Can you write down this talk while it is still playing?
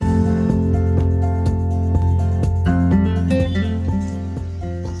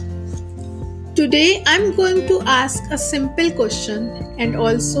Today I'm going to ask a simple question, and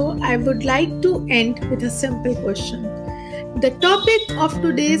also I would like to end with a simple question. The topic of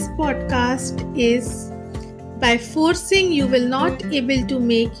today's podcast is: by forcing you will not able to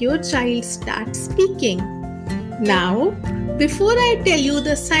make your child start speaking. Now, before I tell you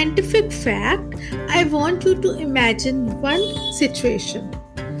the scientific fact, I want you to imagine one situation.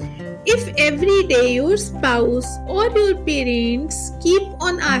 If every day your spouse or your parents keep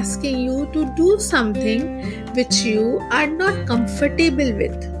on asking you to do something which you are not comfortable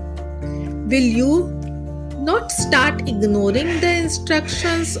with, will you not start ignoring the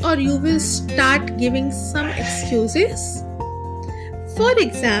instructions, or you will start giving some excuses? For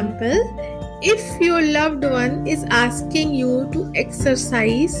example, if your loved one is asking you to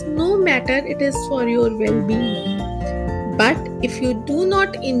exercise, no matter it is for your well-being, but if you do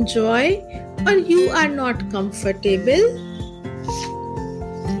not enjoy or you are not comfortable,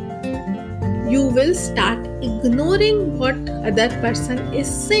 you will start ignoring what other person is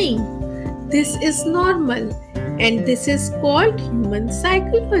saying. This is normal, and this is called human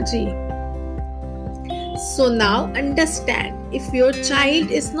psychology. So now understand, if your child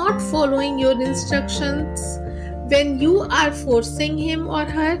is not following your instructions when you are forcing him or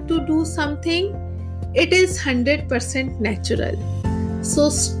her to do something, it is 100% natural. So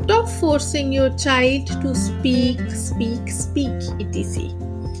stop forcing your child to speak, etc.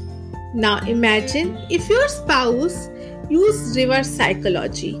 Now imagine if your spouse uses reverse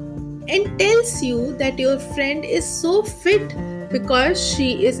psychology and tells you that your friend is so fit because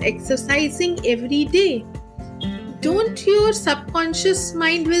she is exercising every day. Don't your subconscious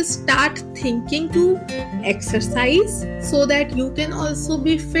mind will start thinking to exercise so that you can also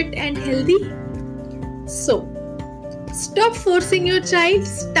be fit and healthy? So, stop forcing your child,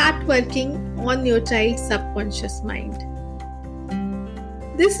 start working on your child's subconscious mind.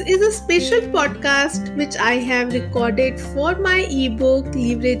 This is a special podcast which I have recorded for my ebook,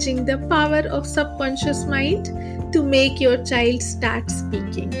 Leveraging the Power of Subconscious Mind to Make Your Child Start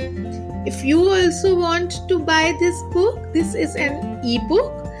Speaking. If you also want to buy this book, this is an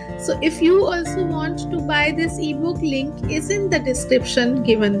ebook. So if you also want to buy this ebook, link is in the description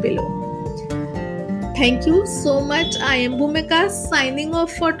given below. Thank you so much. I am Bhumika signing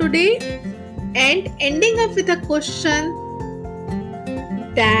off for today and ending up with a question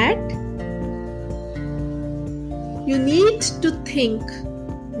that you need to think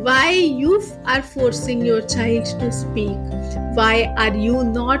why you are forcing your child to speak. Why are you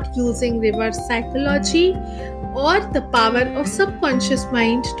not using reverse psychology or the power of subconscious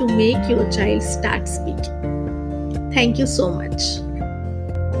mind to make your child start speaking? Thank you so much.